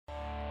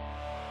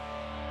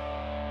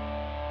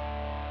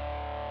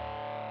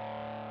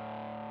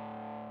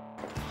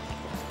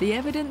The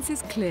evidence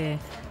is clear.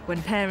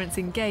 When parents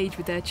engage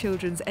with their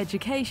children's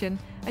education,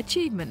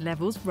 achievement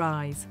levels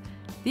rise.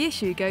 The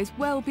issue goes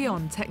well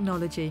beyond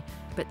technology,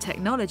 but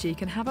technology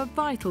can have a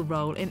vital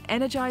role in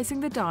energising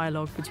the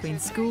dialogue between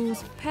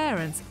schools,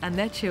 parents and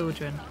their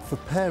children. For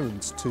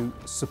parents to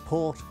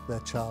support their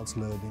child's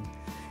learning,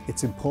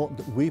 it's important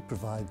that we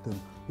provide them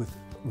with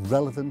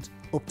relevant,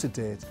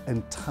 up-to-date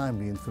and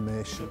timely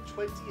information.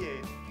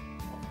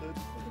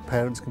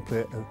 Parents can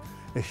play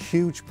a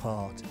huge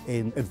part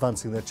in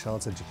advancing their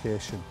child's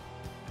education.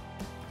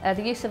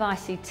 The use of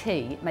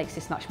ICT makes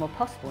this much more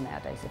possible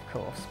nowadays, of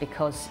course,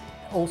 because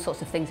all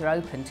sorts of things are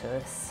open to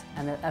us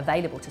and are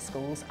available to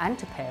schools and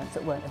to parents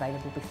that weren't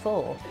available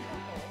before.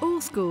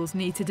 All schools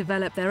need to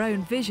develop their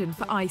own vision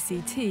for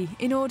ICT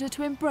in order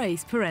to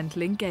embrace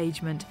parental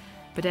engagement,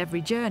 but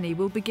every journey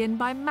will begin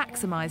by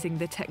maximising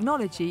the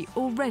technology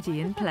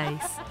already in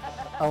place.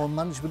 Our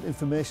management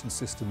information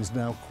system is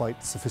now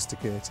quite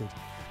sophisticated,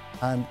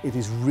 and it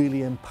is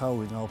really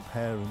empowering our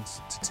parents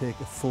to take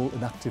a full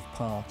and active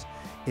part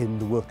in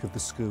the work of the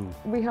school.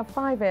 We have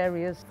 5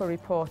 areas for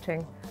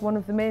reporting. One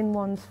of the main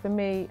ones for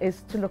me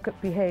is to look at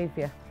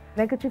behaviour.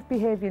 Negative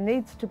behaviour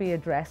needs to be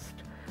addressed,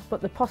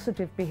 but the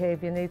positive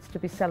behaviour needs to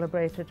be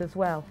celebrated as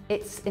well.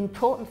 It's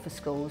important for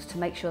schools to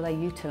make sure they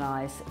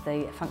utilise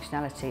the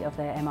functionality of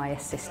their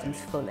MIS systems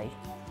fully.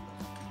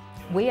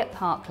 We at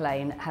Park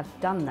Lane have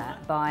done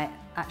that by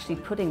actually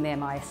putting the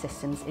MIS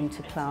systems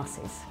into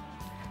classes.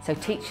 So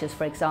teachers,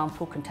 for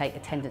example, can take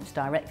attendance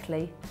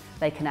directly,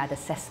 they can add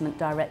assessment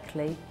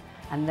directly,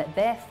 and that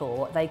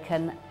therefore they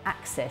can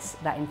access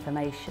that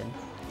information.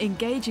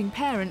 Engaging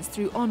parents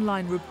through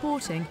online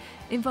reporting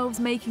involves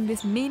making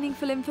this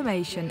meaningful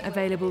information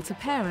available to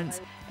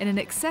parents in an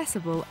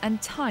accessible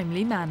and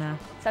timely manner.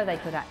 So they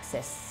could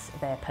access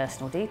their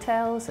personal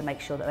details and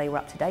make sure that they were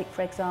up to date,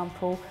 for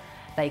example.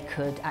 They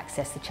could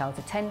access the child's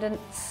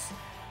attendance,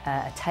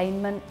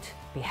 attainment,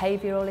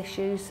 behavioural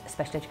issues,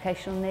 special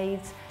educational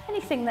needs,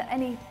 anything that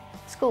any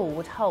school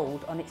would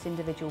hold on its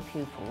individual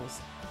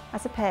pupils.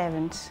 As a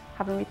parent,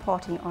 having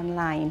reporting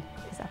online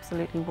is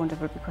absolutely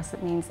wonderful because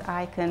it means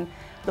I can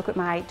look at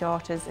my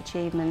daughter's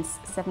achievements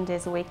 7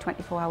 days a week,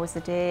 24 hours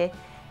a day,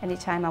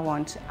 anytime I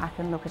want. I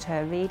can look at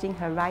her reading,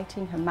 her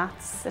writing, her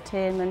maths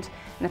attainment,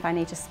 and if I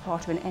need to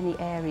support her in any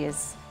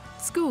areas.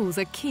 Schools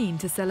are keen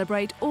to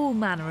celebrate all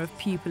manner of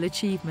pupil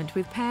achievement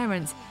with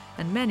parents,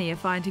 and many are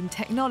finding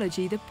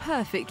technology the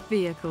perfect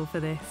vehicle for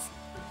this.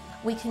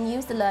 We can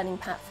use the learning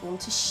platform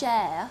to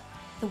share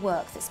the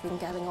work that's been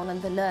going on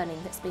and the learning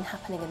that's been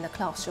happening in the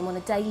classroom on a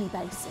daily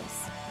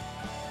basis.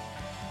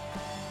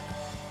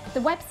 The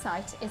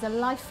website is a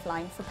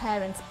lifeline for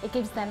parents. It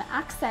gives them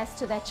access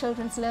to their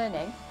children's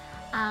learning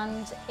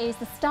and is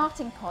the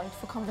starting point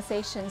for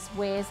conversations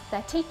with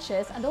their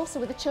teachers and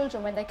also with the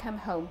children when they come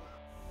home.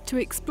 To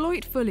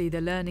exploit fully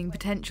the learning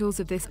potentials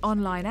of this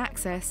online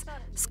access,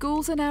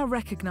 schools are now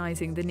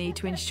recognising the need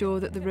to ensure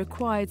that the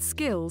required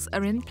skills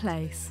are in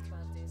place.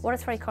 What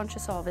it's very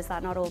conscious of is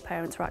that not all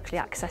parents were actually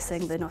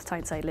accessing the North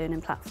Tyneside learning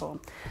platform.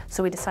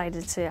 So we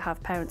decided to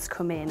have parents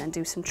come in and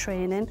do some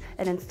training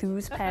and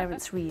enthuse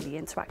parents really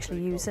into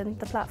actually using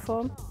the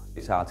platform.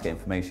 It's hard to get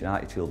information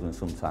out of children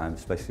sometimes,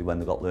 especially when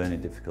they've got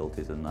learning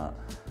difficulties and that.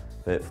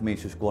 But for me,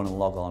 it's just go on and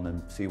log on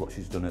and see what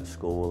she's done at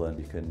school, and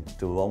you can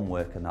do her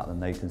homework and that,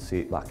 and they can see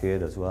it back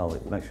here as well.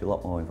 It makes you a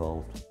lot more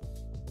involved.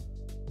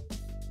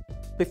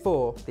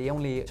 Before, the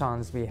only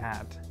chance we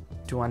had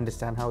to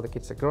understand how the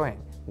kids are growing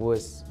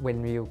was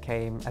when you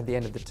came at the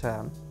end of the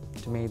term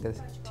to meet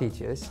the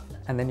teachers,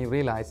 and then you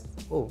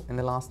realised, oh, in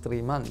the last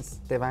 3 months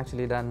they've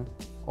actually done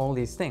all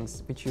these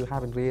things which you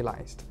haven't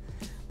realised.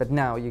 But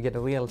now you get a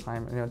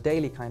real-time,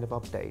 daily kind of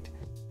update.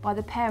 By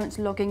the parents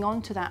logging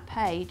onto that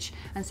page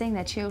and seeing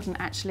their children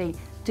actually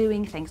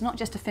doing things, not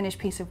just a finished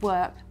piece of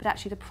work, but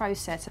actually the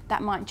process,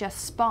 that might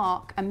just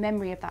spark a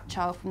memory of that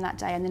child from that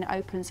day, and then it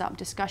opens up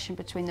discussion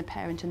between the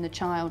parent and the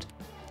child.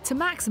 To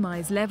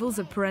maximise levels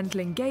of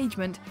parental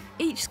engagement,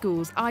 each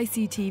school's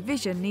ICT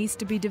vision needs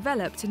to be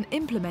developed and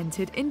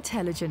implemented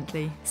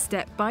intelligently,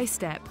 step by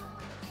step.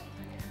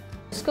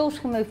 Schools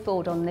can move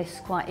forward on this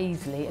quite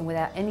easily and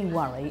without any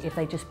worry if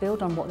they just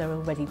build on what they're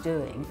already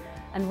doing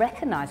and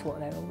recognise what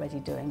they're already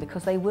doing,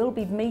 because they will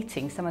be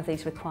meeting some of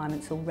these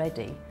requirements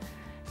already.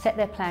 Set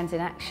their plans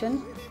in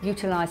action,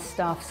 utilise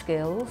staff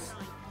skills,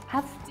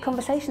 have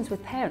conversations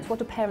with parents. What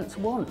do parents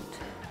want?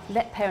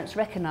 Let parents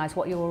recognise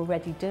what you're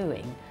already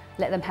doing.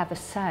 Let them have a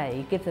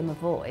say, give them a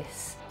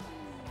voice.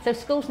 So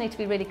schools need to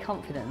be really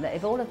confident that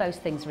if all of those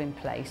things are in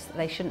place,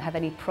 they shouldn't have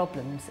any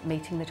problems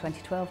meeting the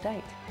 2012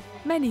 date.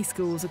 Many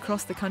schools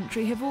across the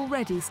country have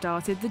already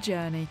started the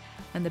journey,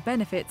 and the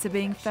benefits are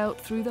being felt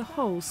through the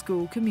whole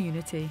school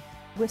community.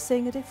 We're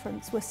seeing a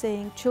difference. We're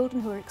seeing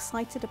children who are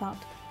excited about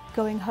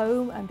going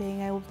home and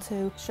being able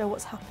to show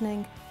what's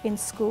happening in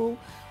school.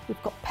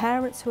 We've got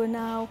parents who are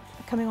now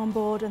coming on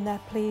board and they're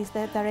pleased,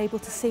 they're able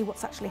to see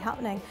what's actually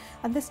happening.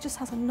 And this just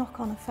has a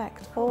knock-on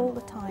effect all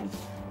the time.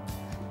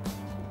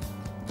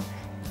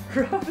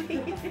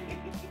 Robbie!